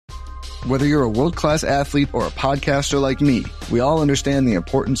Whether you're a world-class athlete or a podcaster like me, we all understand the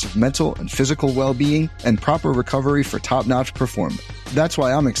importance of mental and physical well-being and proper recovery for top-notch performance. That's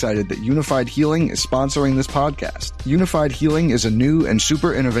why I'm excited that Unified Healing is sponsoring this podcast. Unified Healing is a new and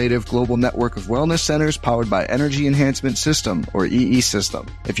super innovative global network of wellness centers powered by Energy Enhancement System, or EE System.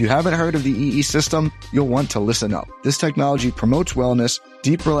 If you haven't heard of the EE System, you'll want to listen up. This technology promotes wellness,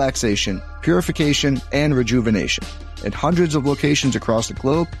 deep relaxation, purification, and rejuvenation. At hundreds of locations across the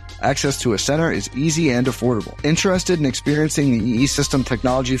globe, access to a center is easy and affordable. Interested in experiencing the EE System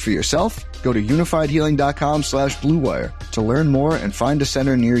technology for yourself? Go to unifiedhealing.com/bluewire to learn more and find a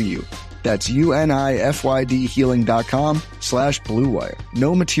center near you. That's unifydhealing.com/bluewire.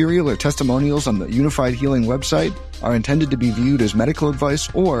 No material or testimonials on the Unified Healing website are intended to be viewed as medical advice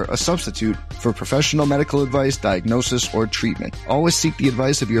or a substitute for professional medical advice, diagnosis, or treatment. Always seek the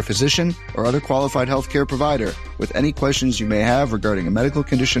advice of your physician or other qualified healthcare provider with any questions you may have regarding a medical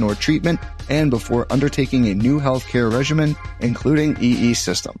condition or treatment and before undertaking a new healthcare regimen, including EE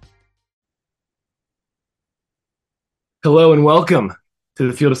System. Hello and welcome to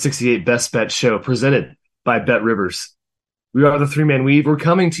the Field of 68 Best Bet Show presented by Bet Rivers. We are the three-man weave. We're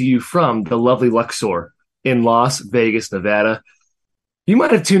coming to you from the lovely Luxor in Las Vegas, Nevada. You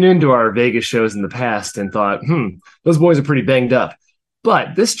might have tuned into our Vegas shows in the past and thought, those boys are pretty banged up.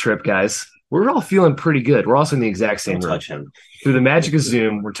 But this trip, guys, we're all feeling pretty good. We're also in the exact same room. Through the magic of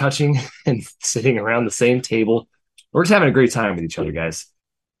Zoom, we're touching and sitting around the same table. We're just having a great time with each other, guys.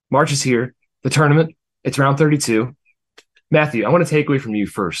 March is here. The tournament, it's round 32. Matthew, I want to take away from you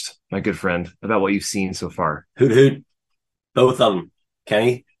first, my good friend, about what you've seen so far. Hoot, hoot. Both of them.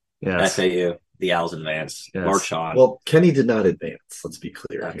 Kenny, yes. FAU, the Owls advance. Yes. March on. Well, Kenny did not advance. Let's be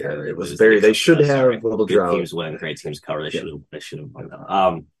clear here. It was they should have a little good drought. Teams win, great teams cover. They should have won.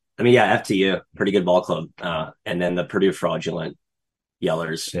 FTU, pretty good ball club. And then the Purdue fraudulent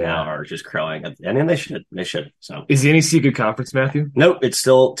Yellers now are just crowing. And then they should. So is the NEC a good conference, Matthew? Nope, it's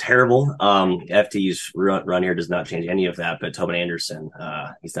still terrible. FTU's run here does not change any of that. But Tobin Anderson,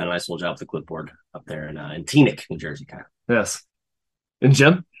 he's done a nice little job with the clipboard up there in Teaneck, New Jersey, kind of. Yes. And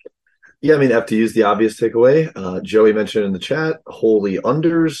Jim? Yeah, I mean, FTU's the obvious takeaway. Joey mentioned in the chat, holy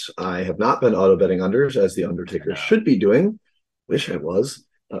unders. I have not been auto betting unders as the Undertaker should be doing. Wish I was.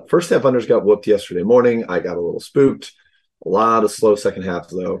 First half unders got whooped yesterday morning. I got a little spooked. A lot of slow second half,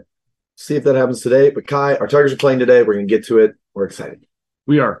 though. See if that happens today. But Kai, our Tigers are playing today. We're going to get to it. We're excited.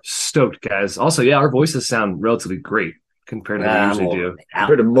 We are stoked, guys. Also, our voices sound relatively great compared to what we usually do.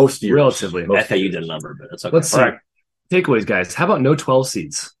 Compared to most years. Relatively. FAU did a number, but it's okay. Let's see. Takeaways, guys. How about no 12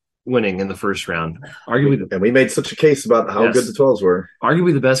 seeds winning in the first round? And we made such a case about how good the 12s were.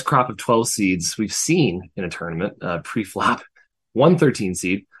 Arguably the best crop of 12 seeds we've seen in a tournament pre-flop. 1 13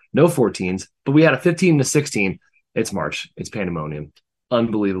 seed, no 14s, but we had a 15 to 16. It's March. It's pandemonium.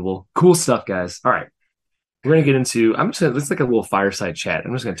 Unbelievable. Cool stuff, guys. All right. We're going to get into, it's like a little fireside chat.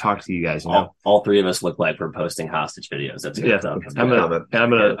 I'm just going to talk to you guys. All three of us look like we're posting hostage videos. That's good stuff.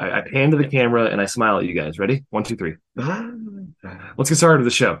 I pan to the camera and I smile at you guys. Ready? 1, 2, 3. Let's get started with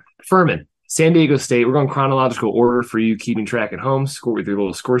the show. Furman, San Diego State. We're going chronological order for you keeping track at home. Score with your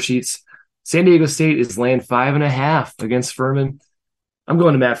little score sheets. San Diego State is laying 5.5 against Furman. I'm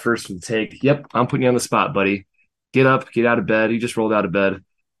going to Matt first with the take. Yep, I'm putting you on the spot, buddy. Get up, get out of bed. You just rolled out of bed.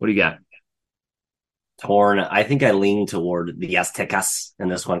 What do you got? Torn. I think I lean toward the Aztecas in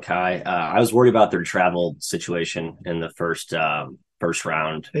this one, Kai. I was worried about their travel situation in the first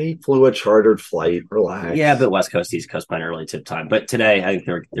round. They flew a chartered flight. Relax. Yeah, but West Coast, East Coast playing early tip time. But today, I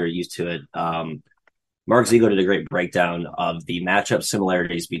think they're used to it. Mark Ziegler did a great breakdown of the matchup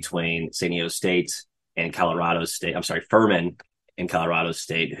similarities between San Diego State and Colorado State. I'm sorry, Furman and Colorado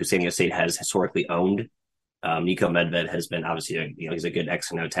State, who San Diego State has historically owned. Nico Medved has been obviously, he's a good X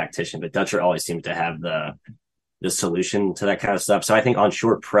and O tactician, but Dutcher always seems to have the solution to that kind of stuff. So I think on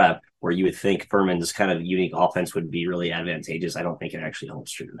short prep, where you would think Furman's kind of unique offense would be really advantageous, I don't think it actually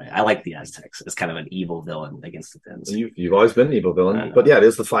holds true today. I like the Aztecs as kind of an evil villain against the Fins. You've always been an evil villain, but yeah, it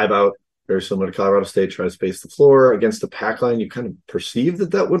is the 5-out, very similar to Colorado State. Try to space the floor against the pack line. You kind of perceive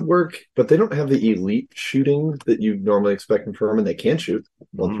that would work, but they don't have the elite shooting that you normally expect from Furman. They can shoot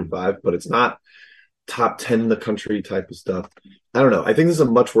 1 through 5, but it's not top 10 in the country type of stuff. I don't know. I think this is a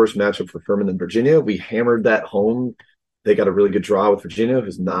much worse matchup for Furman than Virginia. We hammered that home. They got a really good draw with Virginia,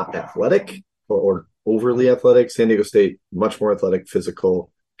 who's not athletic or overly athletic. San Diego State, much more athletic,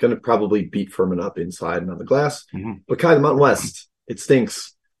 physical, going to probably beat Furman up inside and on the glass. But kind of Mountain West, it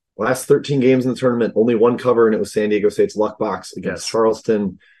stinks. Last 13 games in the tournament, only one cover, and it was San Diego State's luck box against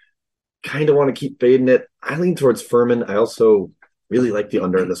Charleston. Kind of want to keep fading it. I lean towards Furman. I also really like the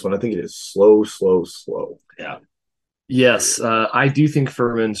under in this one. I think it is slow. Yeah. Yes, I do think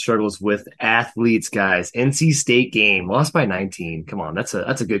Furman struggles with athletes, guys. NC State game lost by 19. Come on, that's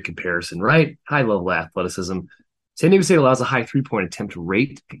a good comparison, right? High level athleticism. San Diego State allows a high 3-point attempt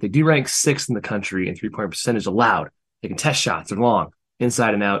rate. They do rank sixth in the country in 3-point percentage allowed. They can test shots. They're long,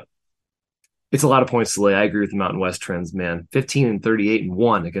 inside and out. It's a lot of points to lay. I agree with the Mountain West trends, man. 15 and 38 and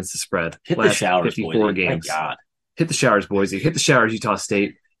 1 against the spread. Hit the showers, 54 Boise. games. My God. Hit the showers, Boise. Hit the showers, Utah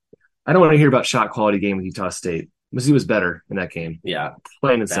State. I don't want to hear about shot quality game with Utah State. Mizzou was better in that game. Yeah.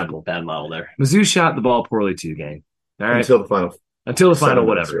 Plain and simple. Bad model there. Mizzou shot the ball poorly too, gang. All right. Until the final.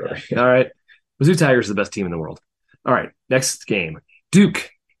 Whatever. All right. Mizzou Tigers are the best team in the world. All right. Next game.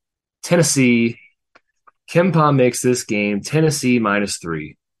 Duke, Tennessee. KenPom makes this game Tennessee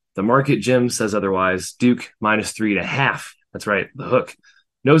 -3. The market, Jim, says otherwise. Duke -3.5. That's right. The hook.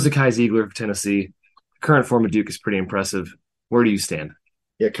 No Zakai Ziegler for Tennessee. The current form of Duke is pretty impressive. Where do you stand?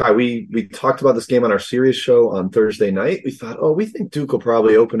 Yeah, Kai, we talked about this game on our series show on Thursday night. We thought, we think Duke will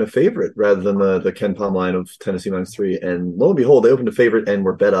probably open a favorite rather than the KenPom line of Tennessee -3. And lo and behold, they opened a favorite and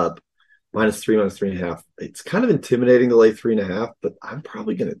were bet up -3, -3.5. It's kind of intimidating to lay 3.5, but I'm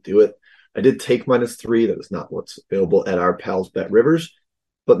probably going to do it. I did take -3. That is not what's available at our pals Bet Rivers.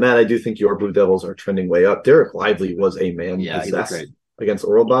 But Matt, I do think your Blue Devils are trending way up. Derek Lively was a man possessed against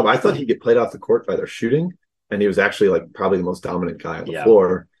Oral Bob. I thought he'd get played off the court by their shooting. And he was actually probably the most dominant guy on the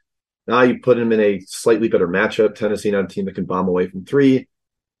floor. Now you put him in a slightly better matchup. Tennessee, not a team that can bomb away from three.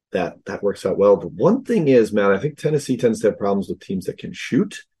 That works out well. The one thing is, Matt, I think Tennessee tends to have problems with teams that can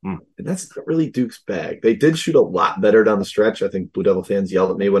shoot. And that's not really Duke's bag. They did shoot a lot better down the stretch. I think Blue Devil fans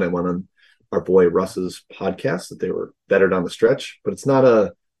yelled at me when I went on our boy Russ's podcast that they were better down the stretch. But it's not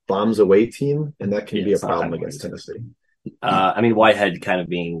a bombs away team, and that can be a problem against Tennessee. Whitehead kind of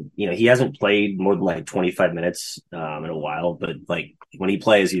being, he hasn't played more than 25 minutes in a while, but when he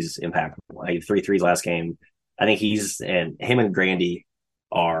plays, he's impactful. 3 threes last game. I think him and Grandy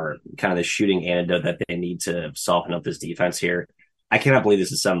are kind of the shooting antidote that they need to soften up this defense here. I cannot believe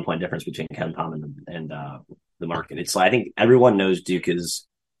this is a 7-point difference between KenPom and the market. It's I think everyone knows Duke is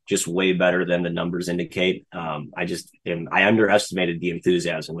just way better than the numbers indicate. I underestimated the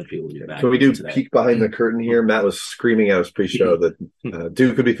enthusiasm with people do back. Can we do peek behind the curtain here? Matt was screaming at us pre-show that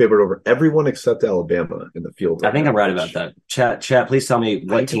Duke could be favored over everyone except Alabama in the field. I think I'm right about that. Chat, please tell me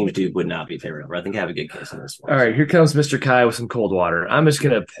what teams Duke would not be favored over. I think I have a good case on this one. All right, here comes Mr. Kai with some cold water. I'm just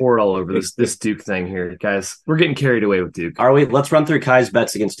going to pour it all over this Duke thing here, guys. We're getting carried away with Duke. Are we? Let's run through Kai's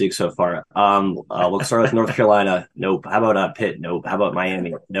bets against Duke so far. We'll start with North Carolina. Nope. How about Pitt? Nope. How about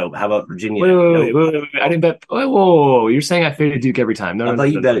Miami? Nope. How about Virginia? Wait. I didn't bet. Whoa. You're saying I faded Duke every time. No, I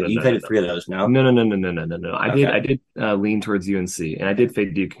thought you bet it. You faded 3 of those, no? No. I did lean towards UNC, and I did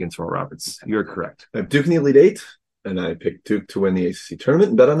fade Duke against Oral Roberts. You're correct. I have Duke in the Elite Eight, and I picked Duke to win the ACC tournament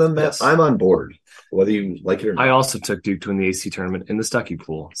and bet on them. Yes. I'm on board, whether you like it or not. I also took Duke to win the ACC tournament in the Stuckey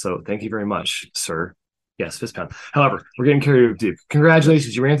pool, so thank you very much, sir. Yes, fist pound. However, we're getting carried away with Duke.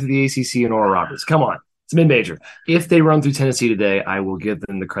 Congratulations, you ran through the ACC and Oral Roberts. Come on. It's mid-major. If they run through Tennessee today, I will give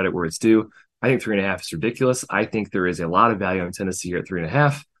them the credit where it's due. I think 3.5 is ridiculous. I think there is a lot of value on Tennessee here at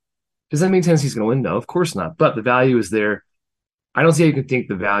 3.5. Does that mean Tennessee's going to win? No, of course not. But the value is there. I don't see how you can think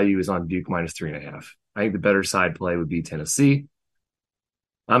the value is on Duke -3.5. I think the better side play would be Tennessee.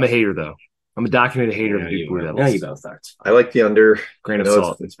 I'm a hater, though. I'm a documented hater of the Duke Blue Devils. Yeah, you both are. I like the under. Grain of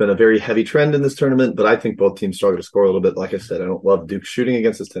salt. It's been a very heavy trend in this tournament, but I think both teams struggle to score a little bit. Like I said, I don't love Duke shooting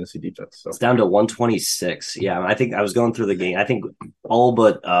against this Tennessee defense. So. It's down to 126. Yeah, I think I was going through the game. I think all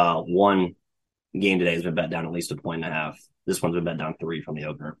but one game today has been bet down at least 1.5. This one's been bet down 3 from the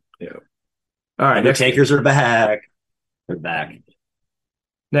opener. Yeah. All right. The takers are back. They're back.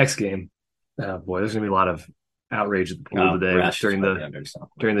 Next game. Oh, boy, there's going to be a lot of outrage at the pool today during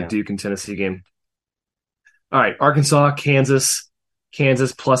the Duke and Tennessee game. All right, Arkansas, Kansas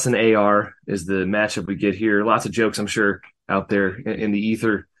plus an AR is the matchup we get here. Lots of jokes, I'm sure, out there in the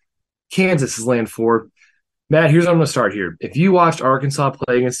ether. Kansas is laying 4. Matt, here's what I'm going to start here. If you watched Arkansas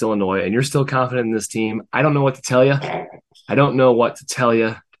play against Illinois and you're still confident in this team, I don't know what to tell you.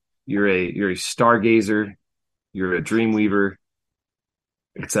 You're a stargazer. You're a dream weaver,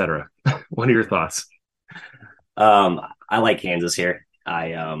 etc. What are your thoughts? I like Kansas here.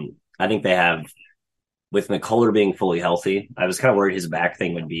 I think they have, with McCullough being fully healthy, I was kind of worried his back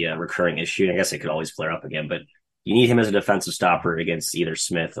thing would be a recurring issue. And I guess it could always flare up again, but you need him as a defensive stopper against either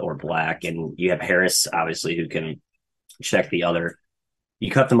Smith or Black. And you have Harris, obviously, who can check the other.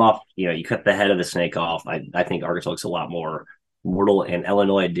 You cut them off, you cut the head of the snake off. I think Arkansas looks a lot more mortal, and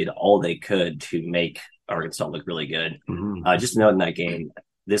Illinois did all they could to make Arkansas look really good. Mm-hmm. Just note in that game,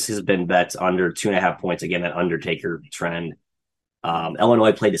 this has been bet under 2.5 points. Again, that Undertaker trend.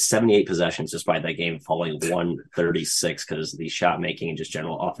 Illinois played to 78 possessions despite that game falling 136 because the shot making and just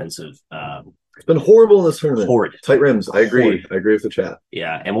general offensive. It's been horrible in this tournament. Horrid. Tight rims. I agree. Horrid. I agree with the chat.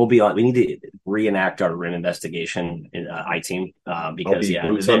 Yeah, and we'll be on. We need to reenact our rim investigation in iTeam because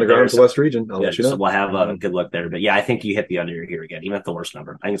boots on the ground to West Region. I'll let you know. So we'll have a good look there. But yeah, I think you hit the under here again, even at the worst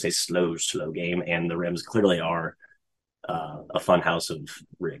number. I can say slow game, and the rims clearly are a fun house of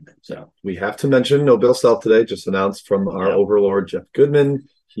rig. So we have to mention no Bill Self today. Just announced from our overlord Jeff Goodman.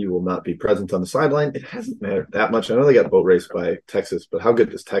 He will not be present on the sideline. It hasn't mattered that much. I know they got boat raced by Texas, but how good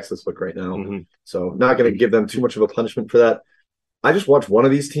does Texas look right now? Mm-hmm. So not going to give them too much of a punishment for that. I just watch one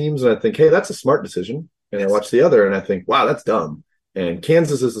of these teams and I think, hey, that's a smart decision. And I watch the other and I think, wow, that's dumb. And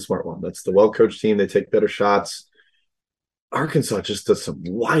Kansas is the smart one. That's the well-coached team. They take better shots. Arkansas just does some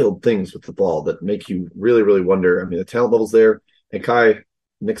wild things with the ball that make you really, really wonder. I mean, the talent level's there. And Kai,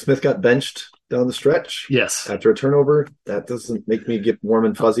 Nick Smith got benched down the stretch. Yes. After a turnover. That doesn't make me get warm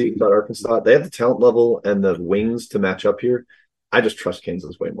and fuzzy about Arkansas. They have the talent level and the wings to match up here. I just trust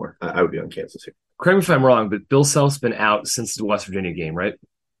Kansas way more. I would be on Kansas here. Correct me if I'm wrong, but Bill Self's been out since the West Virginia game, right?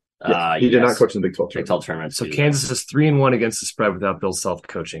 He did not coach in the Big 12 tournament. Big 12 tournament. So Kansas is 3-1 against the spread without Bill Self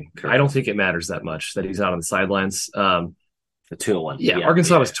coaching. Correct. I don't think it matters that much that he's out on the sidelines. The 2-1. Yeah,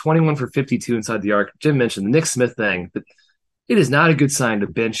 Arkansas was 21 for 52 inside the arc. Jim mentioned the Nick Smith thing, but it is not a good sign to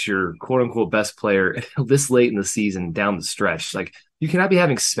bench your quote-unquote best player this late in the season down the stretch. Like, you cannot be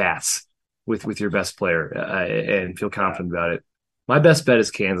having spats with your best player and feel confident about it. My best bet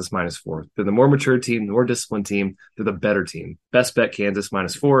is Kansas -4. They're the more mature team, the more disciplined team. They're the better team. Best bet, Kansas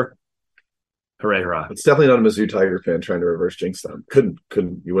 -4. Hooray, hurrah. It's definitely not a Mizzou Tiger fan trying to reverse jinx them.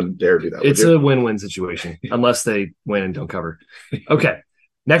 You wouldn't dare do that. It's a win-win situation, unless they win and don't cover. Okay.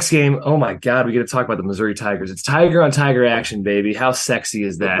 Next game, oh my God, we get to talk about the Missouri Tigers. It's Tiger on Tiger action, baby. How sexy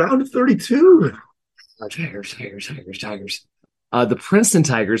is that? Round of 32. Tigers. The Princeton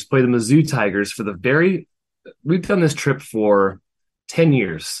Tigers play the Mizzou Tigers for we've done this trip for 10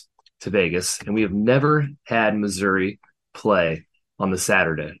 years to Vegas, and we have never had Missouri play on the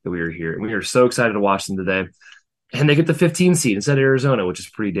Saturday that we were here. And we are so excited to watch them today. And they get the 15 seed instead of Arizona, which is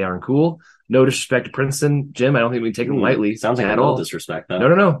pretty darn cool. No disrespect to Princeton, Jim. I don't think we take them lightly. Sounds like at all all. Disrespect, though.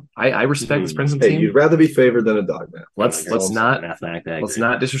 No. I respect this Princeton team. You'd rather be favored than a dog, man. Let's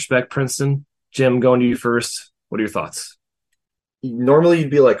not disrespect Princeton. Jim, going to you first. What are your thoughts? Normally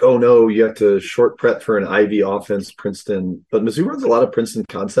you'd be like, oh no, you have to short prep for an Ivy offense, Princeton. But Mizzou runs a lot of Princeton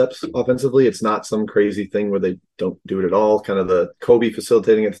concepts offensively. It's not some crazy thing where they don't do it at all. Kind of the Kobe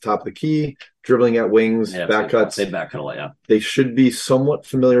facilitating at the top of the key, dribbling at wings, back cuts. They back cut a lot, yeah. They should be somewhat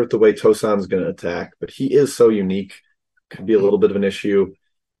familiar with the way Tosan's going to attack, but he is so unique. Could be a little bit of an issue.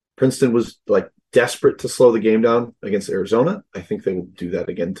 Princeton was desperate to slow the game down against Arizona. I think they will do that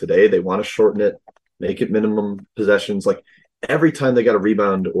again today. They want to shorten it, make it minimum possessions. Every time they got a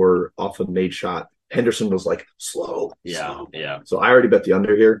rebound or off a made shot, Henderson was slow. Yeah. So I already bet the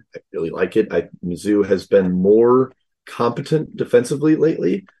under here. I really like it. Mizzou has been more competent defensively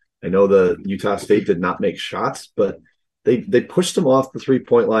lately. I know the Utah State did not make shots, but they pushed them off the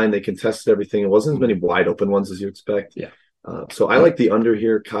 3-point line. They contested everything. It wasn't as many wide open ones as you expect. Yeah. So I like the under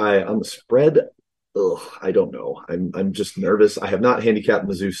here, Kai. On the spread, I don't know. I'm just nervous. I have not handicapped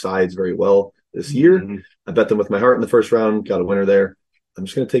Mizzou sides very well this year. Mm-hmm. I bet them with my heart in the first round. Got a winner there. I'm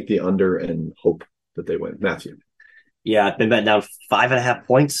just going to take the under and hope that they win. Matthew. Yeah, I've been betting down 5.5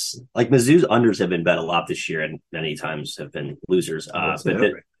 points. Mizzou's unders have been bet a lot this year and many times have been losers.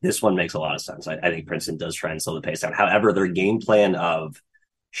 This one makes a lot of sense. I think Princeton does try and slow the pace down. However, their game plan of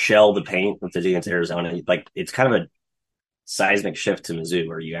shell the paint with the against Arizona, it's kind of a seismic shift to Mizzou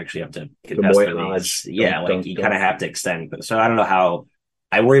where you actually have to contest these. Yeah, you kind of have to extend. So I don't know how.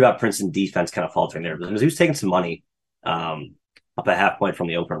 I worry about Princeton defense kind of faltering there. But Mizzou's taking some money up a half point from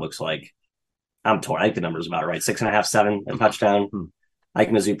the opener, looks like. I'm torn. I think the number's about right. 6.5, 7, a touchdown. Mm-hmm. I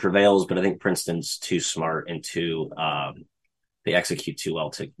think Mizzou prevails, but I think Princeton's too smart and they execute too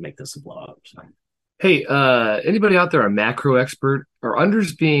well to make this a blowout. So. Hey, anybody out there a macro expert? Are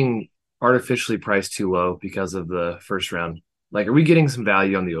unders being artificially priced too low because of the first round? Are we getting some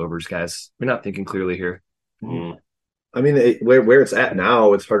value on the overs, guys? We're not thinking clearly here. Mm. I mean, where it's at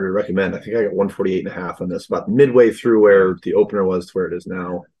now, it's harder to recommend. I think I got 148.5 on this, about midway through where the opener was to where it is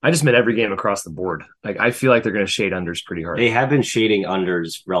now. I just meant every game across the board. I feel like they're going to shade unders pretty hard. They have been shading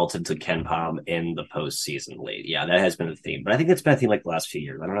unders relative to KenPom in the postseason late. Yeah, that has been a theme. But I think it's been a theme the last few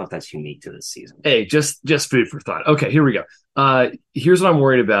years. I don't know if that's unique to this season. Hey, just food for thought. Okay, here we go. Here's what I'm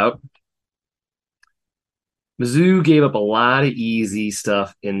worried about. Mizzou gave up a lot of easy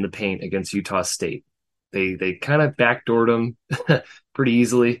stuff in the paint against Utah State. They kind of backdoored them pretty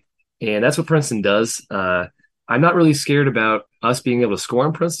easily, and that's what Princeton does. I I'm not really scared about us being able to score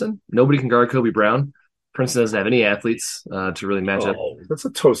on Princeton. Nobody can guard Kobe Brown. Princeton doesn't have any athletes to really match up. That's a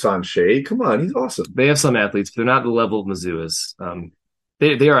Tosan shade. Come on, he's awesome. They have some athletes, but they're not the level of Mizzou is.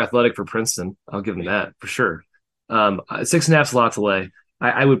 They are athletic for Princeton. I'll give them that for sure. 6.5's a lot to lay.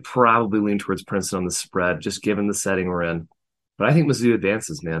 I would probably lean towards Princeton on the spread, just given the setting we're in. But I think Mizzou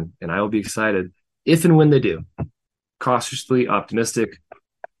advances, man, and I will be excited if and when they do. Cautiously optimistic.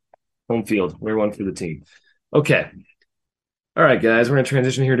 Home field. We're one for the team. Okay. All right, guys, we're going to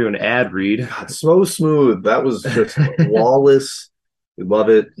transition here to an ad read. God, so smooth. That was just flawless. We love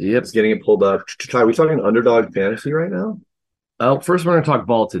it. Yep. It's getting it pulled up. Are we talking underdog fantasy right now? Oh, first we're going to talk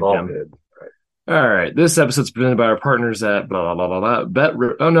vaulted. Vaulted. All right. This episode's presented by our partners at blah, blah, blah, blah, blah.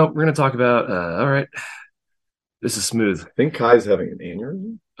 Oh, no, we're going to talk about, all right. This is smooth. I think Kai's having an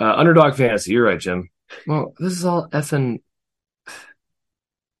aneurysm. Underdog fantasy. You're right, Jim. Well, this is all effing.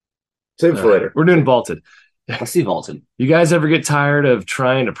 Save it for later. We're doing vaulted. Let's see vaulted. You guys ever get tired of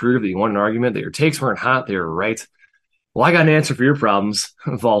trying to prove that you won an argument, that your takes weren't hot, they were right? Well, I got an answer for your problems.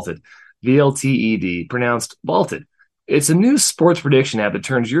 Vaulted. VLTED, pronounced vaulted. It's a new sports prediction app that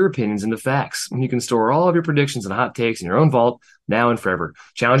turns your opinions into facts. You can store all of your predictions and hot takes in your own vault, now and forever.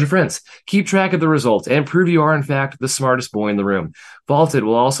 Challenge your friends. Keep track of the results and prove you are, in fact, the smartest boy in the room. Vaulted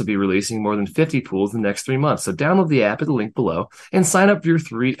will also be releasing more than 50 pools in the next 3 months. So download the app at the link below and sign up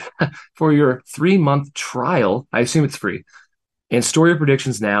for your 3-month trial. I assume it's free. And store your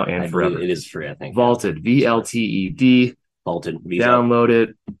predictions now and forever. It is free, I think. Vaulted. VLTED. Vaulted. Download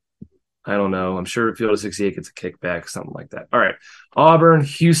it. I don't know. I'm sure Field of 68 gets a kickback, something like that. All right. Auburn,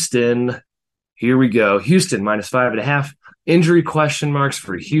 Houston. Here we go. Houston minus 5.5. Injury question marks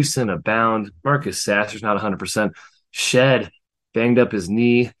for Houston abound. Marcus Sasser's not 100%. Shed banged up his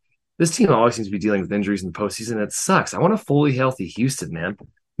knee. This team always seems to be dealing with injuries in the postseason. It sucks. I want a fully healthy Houston, man.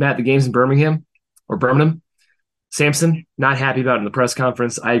 Matt, the game's in Birmingham or Birmingham. Samson, not happy about it in the press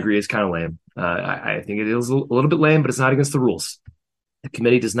conference. I agree. It's kind of lame. I think it is a little bit lame, but it's not against the rules. The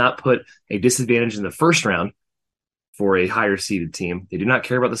committee does not put a disadvantage in the first round for a higher seeded team. They do not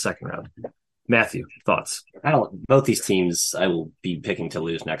care about the second round. Matthew, thoughts? Both these teams I will be picking to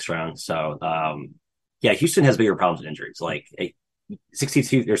lose next round. So, Houston has bigger problems with injuries. Like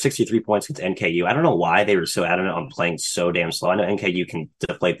 62 or 63 points against NKU. I don't know why they were so adamant on playing so damn slow. I know NKU can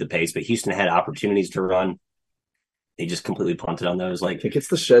deflate the pace, but Houston had opportunities to run. They just completely punted on those. Like, I think it's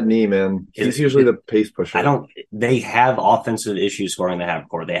the Shed knee, man. He's usually the pace pusher. They have offensive issues scoring the half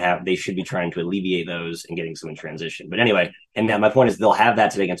court. They should be trying to alleviate those and getting some in transition. But anyway, and my point is they'll have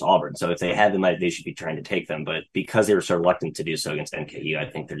that today against Auburn. So if they had them, they should be trying to take them. But because they were so reluctant to do so against NKU, I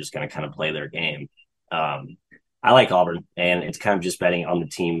think they're just going to kind of play their game. I like Auburn, and it's kind of just betting on the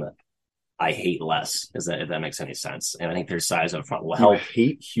team I hate less, if that makes any sense. And I think their size up front will help. You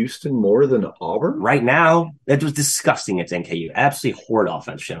hate Houston more than Auburn? Right now, that was disgusting at NKU. Absolutely horrid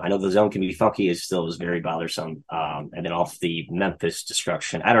offense. I know the zone can be funky. It still was very bothersome. And then off the Memphis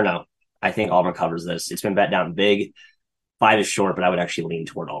destruction, I don't know. I think Auburn covers this. It's been bet down big. 5 is short, but I would actually lean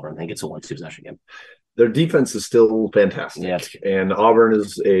toward Auburn. I think it's a 1-2 possession game. Their defense is still fantastic. Yeah. And Auburn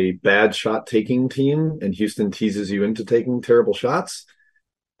is a bad shot-taking team, and Houston teases you into taking terrible shots.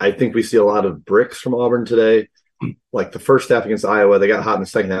 I think we see a lot of bricks from Auburn today. Like the first half against Iowa, they got hot in the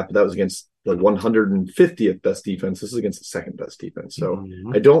second half, but that was against the 150th best defense. This is against the second best defense. So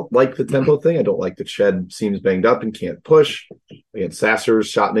I don't like the tempo thing. I don't like that Shed seems banged up and can't push. Again, Sasser's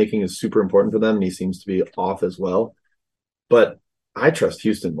shot making is super important for them, and he seems to be off as well. But I trust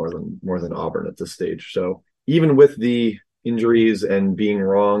Houston more than Auburn at this stage. So even with the injuries and being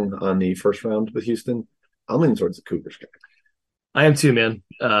wrong on the first round with Houston, I'm leaning towards the Cougars guy. I am too, man.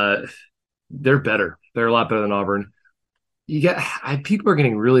 They're better. They're a lot better than Auburn. People are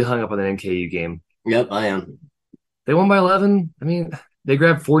getting really hung up on the NKU game. Yep, I am. They won by 11. I mean, they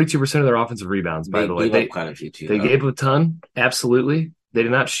grabbed 42% of their offensive rebounds, by the way. They quite a few too. They gave a ton. Absolutely. They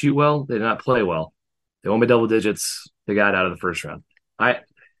did not shoot well. They did not play well. They won by double digits. They got out of the first round.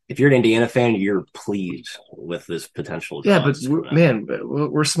 If you're an Indiana fan, you're pleased with this potential. Yeah, but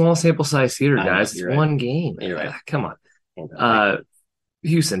we're small sample size theater, guys. It's one game. You're right. Come on.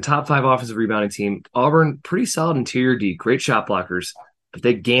 Houston, top 5 offensive rebounding team. Auburn, pretty solid interior D, great shot blockers, but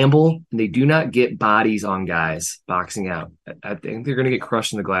they gamble and they do not get bodies on guys boxing out. I think they're going to get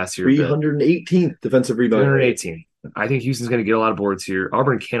crushed in the glass here. 318th defensive rebound. 318. I think Houston's going to get a lot of boards here.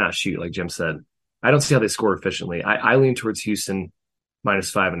 Auburn cannot shoot, like Jim said. I don't see how they score efficiently. I lean towards Houston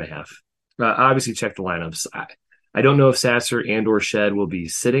minus 5.5. Obviously, check the lineups. I don't know if Sasser and or Shed will be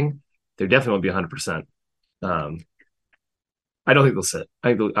sitting. They definitely won't be 100%. I don't think they'll sit.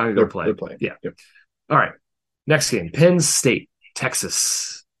 I think they'll play. They're playing. Yeah. Yep. All right. Next game, Penn State,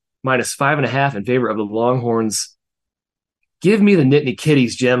 Texas. minus 5.5 in favor of the Longhorns. Give me the Nittany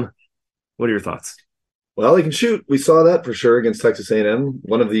Kitties, Jim. What are your thoughts? Well, they can shoot. We saw that for sure against Texas A&M.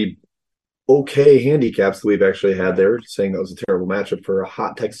 One of the okay handicaps that we've actually had there, saying that was a terrible matchup for a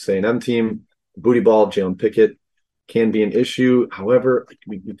hot Texas A&M team. Booty ball, Jalen Pickett can be an issue. However,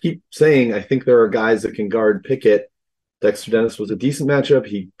 we keep saying I think there are guys that can guard Pickett. Dexter Dennis was a decent matchup.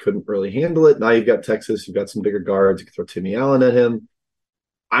 He couldn't really handle it. Now you've got Texas. You've got some bigger guards. You can throw Timmy Allen at him.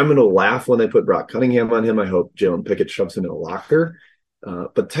 I'm going to laugh when they put Brock Cunningham on him. I hope Jalen Pickett shoves him in a locker.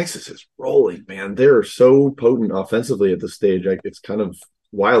 But Texas is rolling, man. They're so potent offensively at this stage. It's kind of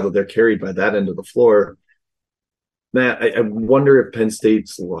wild that they're carried by that end of the floor. Matt, I wonder if Penn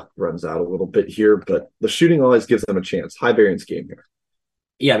State's luck runs out a little bit here, but the shooting always gives them a chance. High variance game here.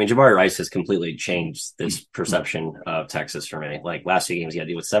 Yeah, I mean, Jabari Rice has completely changed this perception of Texas for me. Like last two games, he had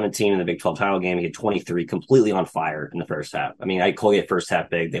to do with 17 in the Big 12 title game. He had 23, completely on fire in the first half. I mean, Colgate first half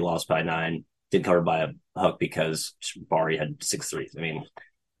big. They lost by 9, did cover by a hook because Jabari had 6 threes. I mean,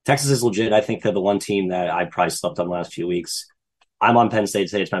 Texas is legit. I think they're the one team that I probably slept on the last few weeks. I'm on Penn State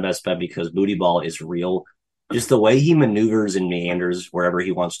today. It's my best bet because Booty Ball is real. Just the way he maneuvers and meanders wherever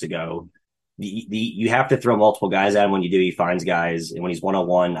he wants to go. You have to throw multiple guys at him. When you do, he finds guys. And when he's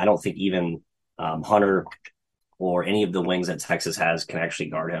one-on-one, I don't think even Hunter or any of the wings that Texas has can actually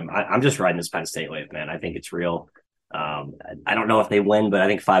guard him. I'm just riding this Penn State wave, man. I think it's real. I don't know if they win, but I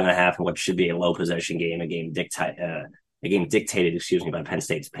think 5.5 in what should be a low possession game, a game dictated, by Penn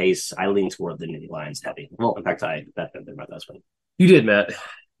State's pace. I lean toward the Nittany Lions heavy. Well, in fact, I bet them about this one. You did, Matt.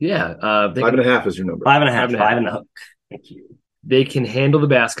 Yeah. 5.5 is your number. 5.5. 5 and a hook. Thank you. They can handle the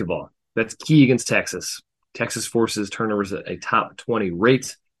basketball. That's key against Texas. Texas forces turnovers at a top 20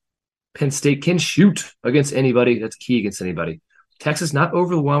 rate. Penn State can shoot against anybody. That's key against anybody. Texas, not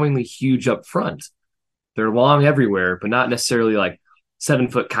overwhelmingly huge up front. They're long everywhere, but not necessarily like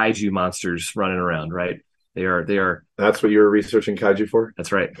 7-foot kaiju monsters running around, right? They are. That's what you were researching kaiju for?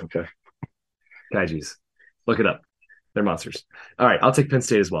 That's right. Okay. Kaijus. Look it up. They're monsters. All right, I'll take Penn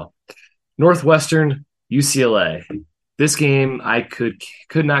State as well. Northwestern, UCLA. This game I could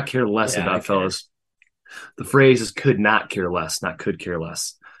not care less about, fellas. The phrase is could not care less, not could care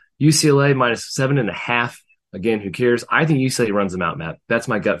less. UCLA minus 7.5. Again, who cares? I think UCLA runs them out, Matt. That's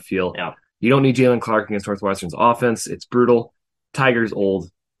my gut feel. Yeah. You don't need Jalen Clark against Northwestern's offense. It's brutal. Tiger's old.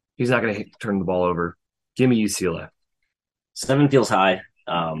 He's not going to turn the ball over. Give me UCLA. 7 feels high.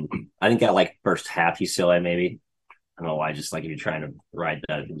 I think at like first half UCLA maybe. I don't know why. Just like if you're trying to ride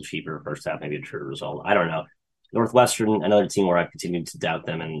that cheaper first half, maybe a true result. I don't know. Northwestern, another team where I've continued to doubt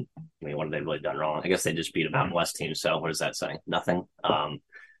them. And I mean, what have they really done wrong? I guess they just beat a Mountain West team. So what does that say? Nothing.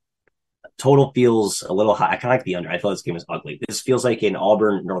 Total feels a little high. I kind of like the under. I thought this game was ugly. This feels like an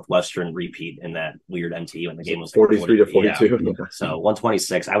Auburn Northwestern repeat in that weird MTU when the game was 43 to 42. Yeah. So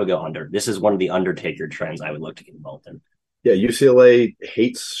 126, I would go under. This is one of the Undertaker trends I would look to get involved in. Yeah, UCLA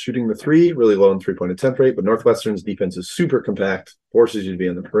hates shooting the three, really low in three-point attempt rate, but Northwestern's defense is super compact, forces you to be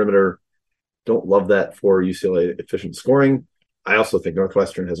on the perimeter. Don't love that for UCLA efficient scoring. I also think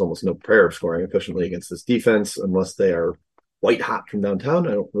Northwestern has almost no prayer of scoring efficiently against this defense unless they are white hot from downtown.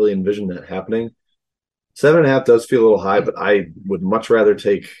 I don't really envision that happening. 7.5 does feel a little high, but I would much rather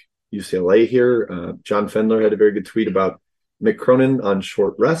take UCLA here. John Fendler had a very good tweet about Mick Cronin on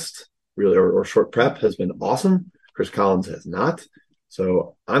short rest, really, or short prep has been awesome. Chris Collins has not.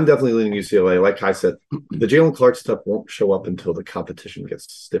 So I'm definitely leaning UCLA. Like I said, the Jalen Clark stuff won't show up until the competition gets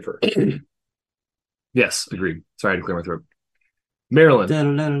stiffer. Yes, agreed. Sorry to clear my throat. Maryland.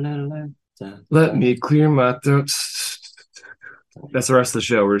 Let me clear my throat. That's the rest of the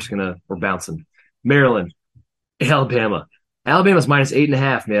show. We're bouncing. Maryland, Alabama. Alabama's minus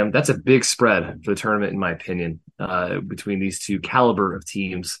 8.5, man. That's a big spread for the tournament, in my opinion, between these two caliber of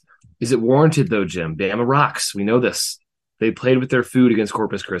teams. Is it warranted, though, Jim? Bama rocks. We know this. They played with their food against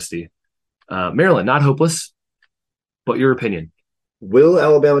Corpus Christi. Maryland, not hopeless, but your opinion. Will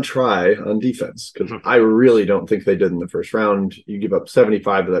Alabama try on defense? Because I really don't think they did in the first round. You give up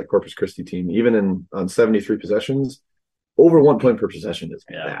 75 to that Corpus Christi team, even on 73 possessions. Over 1 point per possession is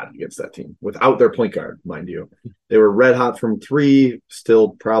bad against that team without their point guard, mind you. They were red hot from three, still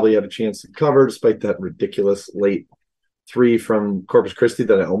probably have a chance to cover despite that ridiculous late three from Corpus Christi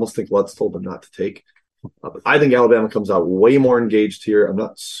that I almost think Lutz told them not to take. I think Alabama comes out way more engaged here. I'm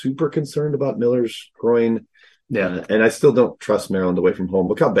not super concerned about Miller's groin. Yeah. And I still don't trust Maryland away from home.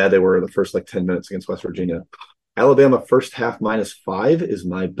 Look how bad they were in the first 10 minutes against West Virginia. Alabama first half -5 is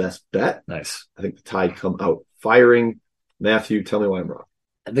my best bet. Nice. I think the Tide come out firing. Matthew, tell me why I'm wrong.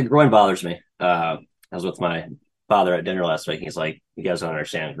 The groin bothers me. I was with my father at dinner last week. He's like, you guys don't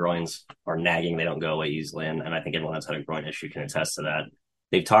understand. Groins are nagging. They don't go away easily. And I think everyone that's had a groin issue can attest to that.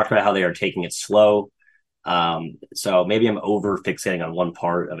 They've talked about how they are taking it slow. So maybe I'm over fixating on one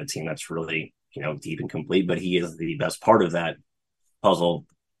part of a team that's really, deep and complete, but he is the best part of that puzzle.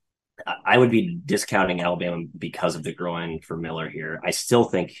 I would be discounting Alabama because of the groin for Miller here. I still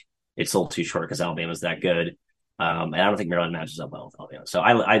think it's a little too short because Alabama's that good. And I don't think Maryland matches up well with Alabama. So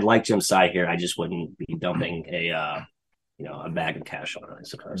I like Jim's side here. I just wouldn't be dumping a bag of cash on it, I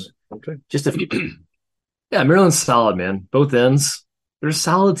suppose. Okay. Just a few. Yeah, Maryland's solid, man. Both ends. They're a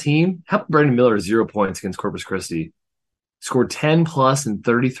solid team. How about Brandon Miller, 0 points against Corpus Christi? Scored 10 plus in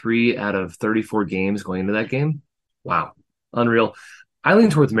 33 out of 34 games going into that game. Wow. Unreal. I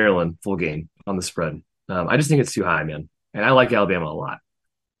lean towards Maryland full game on the spread. I just think it's too high, man. And I like Alabama a lot,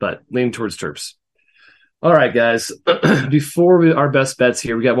 but leaning towards Terps. All right, guys. Before our best bets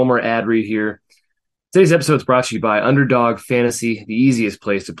here, we got one more ad read here. Today's episode is brought to you by Underdog Fantasy, the easiest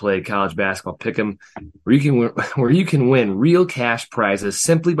place to play college basketball pick'em, where you can win real cash prizes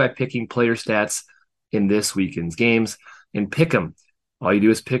simply by picking player stats in this weekend's games. In pick'em, all you do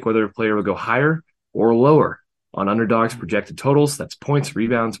is pick whether a player will go higher or lower on Underdog's projected totals. That's points,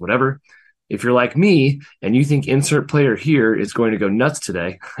 rebounds, whatever. If you're like me and you think insert player here is going to go nuts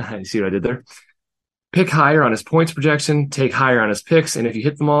today, you see what I did there? Pick higher on his points projection, take higher on his picks, and if you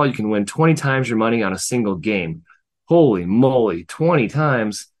hit them all, you can win 20 times your money on a single game. Holy moly, 20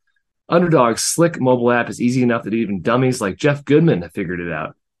 times. Underdog's slick mobile app is easy enough that even dummies like Jeff Goodman have figured it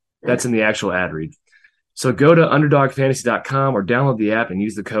out. That's in the actual ad read. So go to underdogfantasy.com or download the app and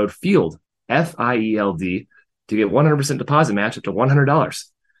use the code FIELD, F-I-E-L-D, to get 100% deposit match up to $100.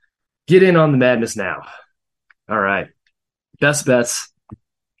 Get in on the madness now. All right. Best bets.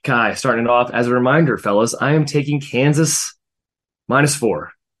 Kai, starting it off. As a reminder, fellas, I am taking Kansas -4.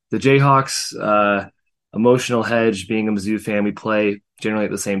 The Jayhawks, emotional hedge, being a Mizzou fan, we play generally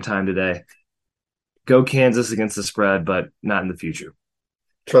at the same time today. Go Kansas against the spread, but not in the future.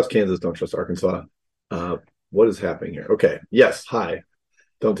 Trust Kansas, don't trust Arkansas. What is happening here? Okay. Yes. Hi.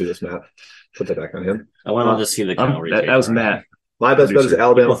 Don't do this, Matt. Put that back on him. I wanted to see the count. That was Matt. My best bet is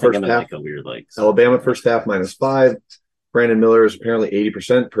Alabama first half. So. Alabama first half -5. Brandon Miller is apparently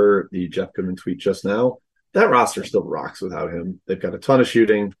 80% per the Jeff Goodman tweet just now. That roster still rocks without him. They've got a ton of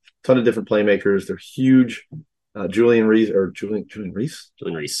shooting, ton of different playmakers. They're huge. Julian Reese. How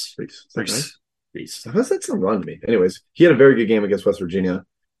does that sound wrong to me? Anyways, he had a very good game against West Virginia.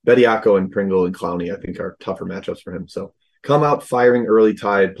 Bediako and Pringle and Clowney, I think, are tougher matchups for him. So come out firing early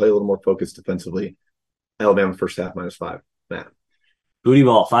tide, play a little more focused defensively. Alabama first half -5. Matt. Booty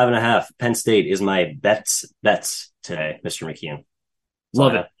ball, 5.5. Penn State is my bets today, Mr. McKeon.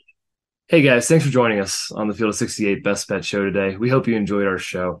 Love it. Hey, guys, thanks for joining us on the Field of 68 Best Bet Show today. We hope you enjoyed our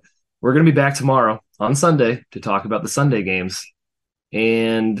show. We're going to be back tomorrow on Sunday to talk about the Sunday games.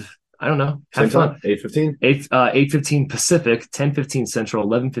 And I don't know. Have fun. 8:15? 8:15 Pacific, 10:15 Central,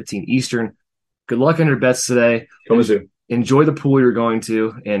 11:15 Eastern. Good luck on your bets today. Go Mizzou. Enjoy the pool you're going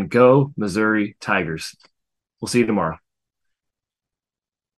to, and go Missouri Tigers. We'll see you tomorrow.